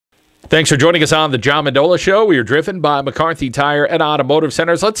Thanks for joining us on the John Mendola Show. We are driven by McCarthy Tire and Automotive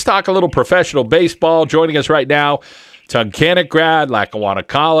Centers. Let's talk a little professional baseball. Joining us right now, Tunkhannock grad, Lackawanna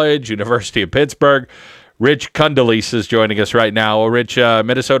College, University of Pittsburgh. Rich Condeelis is joining us right now. Rich,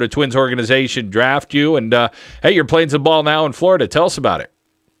 Minnesota Twins organization draft you, and hey, you're playing some ball now in Florida. Tell us about it.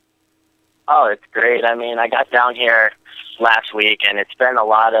 Oh, it's great. I mean, I got down here last week, and it's been a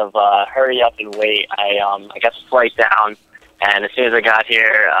lot of hurry up and wait. I got the flight down, and as soon as I got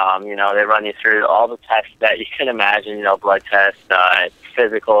here, they run you through all the tests that you can imagine, blood tests,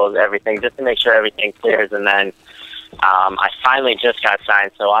 physicals, everything, just to make sure everything clears. And then I finally just got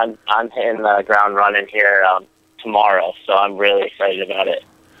signed, so I'm hitting the ground running here tomorrow. So I'm really excited about it.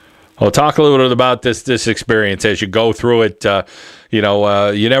 Well, talk a little bit about this experience as you go through it.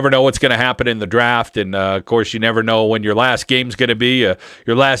 You never know what's going to happen in the draft, and of course, you never know when your last game's going to be,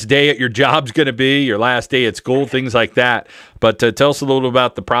 your last day at your job's going to be, your last day at school, things like that. But tell us a little bit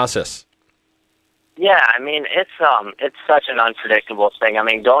about the process. Yeah, I mean, it's such an unpredictable thing. I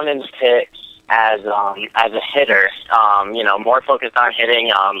mean, going into it as a hitter, more focused on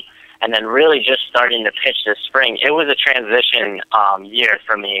hitting, and then really just starting to pitch this spring. It was a transition year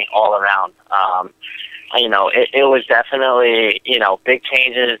for me all around. It was definitely, big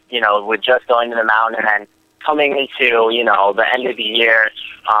changes, with just going to the mound and then coming into, the end of the year,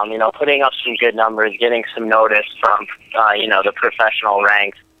 putting up some good numbers, getting some notice from, the professional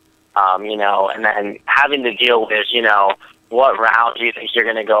ranks, and then having to deal with, what round do you think you're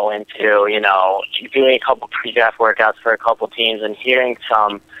going to go into, doing a couple pre-draft workouts for a couple teams and hearing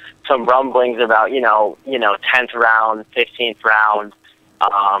some rumblings about, 10th round, 15th round,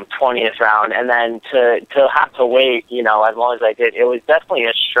 20th round, and then to have to wait, as long as I did, it was definitely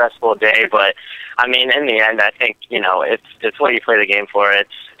a stressful day. But I mean, in the end, I think it's what you play the game for.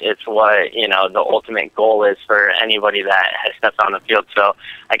 It's what the ultimate goal is for anybody that has stepped on the field. So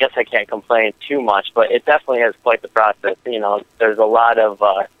I guess I can't complain too much, but it definitely is quite the process. There's a lot of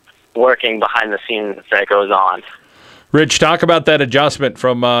working behind the scenes that goes on. Rich, talk about that adjustment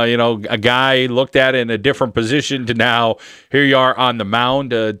from, a guy looked at in a different position to now here you are on the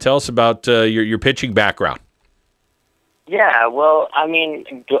mound. Tell us about your pitching background. Yeah, well, I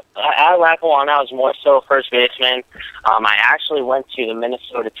mean, at Lackawanna, I was more so first baseman. I actually went to the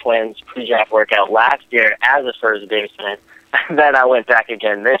Minnesota Twins pre-draft workout last year as a first baseman. Then I went back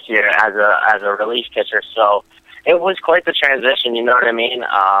again this year as a relief pitcher. So it was quite the transition, you know what I mean?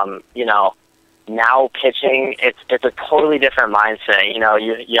 Now pitching, it's a totally different mindset.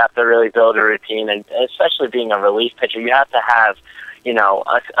 You have to really build a routine, and especially being a relief pitcher, you have to have,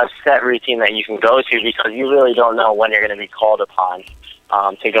 a set routine that you can go to because you really don't know when you're going to be called upon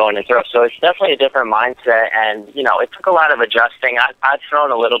to go in and throw. So it's definitely a different mindset, and it took a lot of adjusting. I've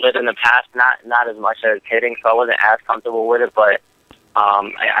thrown a little bit in the past, not as much as hitting, so I wasn't as comfortable with it, but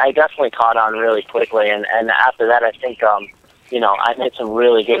I definitely caught on really quickly, and after that, I think I made some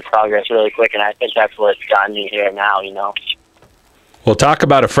really good progress really quick, and I think that's what's gotten me here now, Well, talk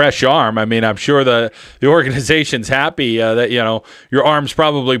about a fresh arm. I mean, I'm sure the organization's happy that, your arm's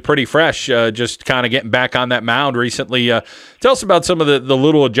probably pretty fresh, just kind of getting back on that mound recently. Tell us about some of the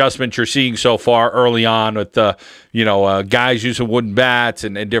little adjustments you're seeing so far early on with, guys using wooden bats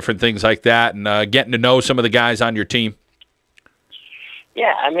and different things like that, and getting to know some of the guys on your team.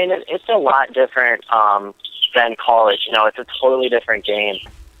 Yeah, I mean, it's a lot different than college. It's a totally different game.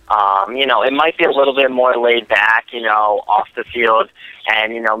 It might be a little bit more laid back, off the field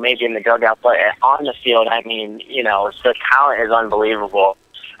and, maybe in the dugout, but on the field, I mean, the talent is unbelievable.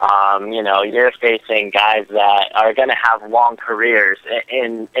 You're facing guys that are going to have long careers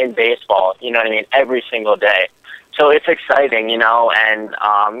in baseball, every single day. So it's exciting, and,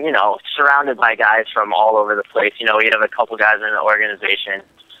 surrounded by guys from all over the place. We have a couple guys in the organization.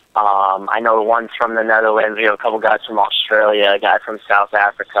 I know the ones from the Netherlands. We have a couple guys from Australia, a guy from South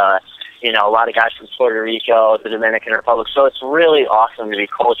Africa, a lot of guys from Puerto Rico, the Dominican Republic. So it's really awesome to be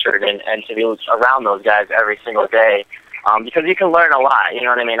cultured and to be around those guys every single day because you can learn a lot, you know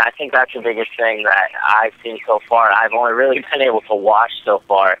what I mean? I think that's the biggest thing that I've seen so far. I've only really been able to watch so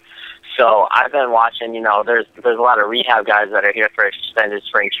far. So I've been watching, there's a lot of rehab guys that are here for extended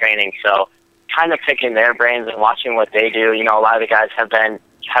spring training. So kind of picking their brains and watching what they do. A lot of the guys have been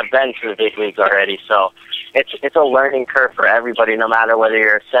to the big leagues already, so it's a learning curve for everybody, no matter whether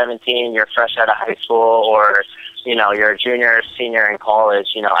you're 17, you're fresh out of high school, or you're a junior or senior in college.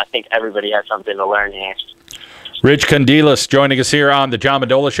 I think everybody has something to learn here. Rich Condeelis joining us here on the John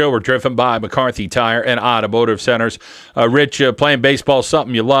Mendola Show. We're driven by McCarthy Tire and Automotive Centers. Rich, playing baseball is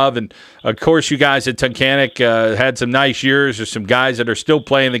something you love, and of course you guys at Tunkhannock had some nice years. There's some guys that are still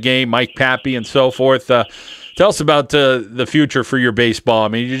playing the game, Mike Pappy and so forth. Tell us about the future for your baseball. I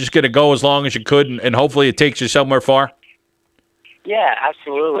mean, you're just going to go as long as you could, and hopefully it takes you somewhere far. Yeah,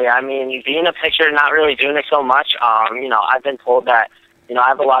 absolutely. I mean, being a pitcher, not really doing it so much. I've been told that, I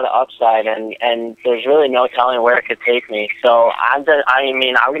have a lot of upside, and there's really no telling where it could take me. So I'm going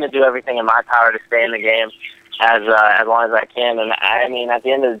to do everything in my power to stay in the game as long as I can. And I mean, at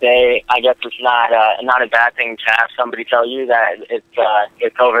the end of the day, I guess it's not a bad thing to have somebody tell you that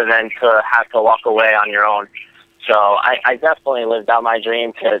it's over than to have to walk away on your own. So I definitely lived out my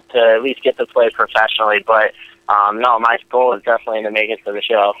dream to at least get to play professionally. But no, my goal is definitely to make it to the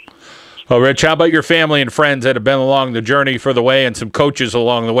show. Well, Rich, how about your family and friends that have been along the journey for the way, and some coaches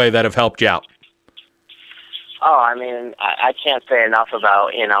along the way that have helped you out? Oh, I mean, I can't say enough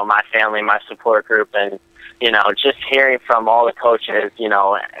about, my family, my support group, and, just hearing from all the coaches,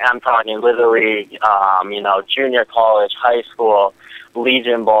 I'm talking Little League, junior college, high school,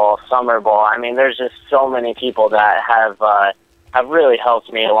 Legion Ball, Summer Ball. I mean, there's just so many people that have really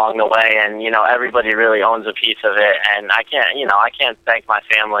helped me along the way, and, everybody really owns a piece of it, and I can't thank my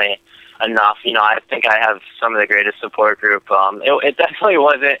family enough. I think I have some of the greatest support group. It definitely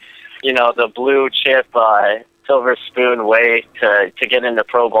wasn't, the blue chip, silver spoon way to get into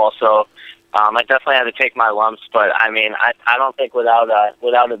pro ball. So I definitely had to take my lumps. But I mean, I don't think without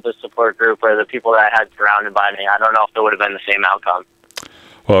the support group or the people that I had surrounded by me, I don't know if it would have been the same outcome.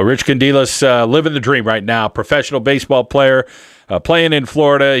 Well, Rich Condeelis, living the dream right now. Professional baseball player, playing in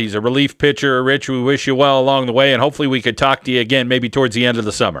Florida. He's a relief pitcher. Rich, we wish you well along the way, and hopefully we could talk to you again maybe towards the end of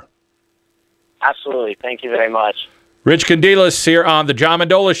the summer. Absolutely. Thank you very much. Rich Condeelis here on the John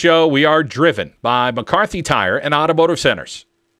Mendola Show. We are driven by McCarthy Tire and Automotive Centers.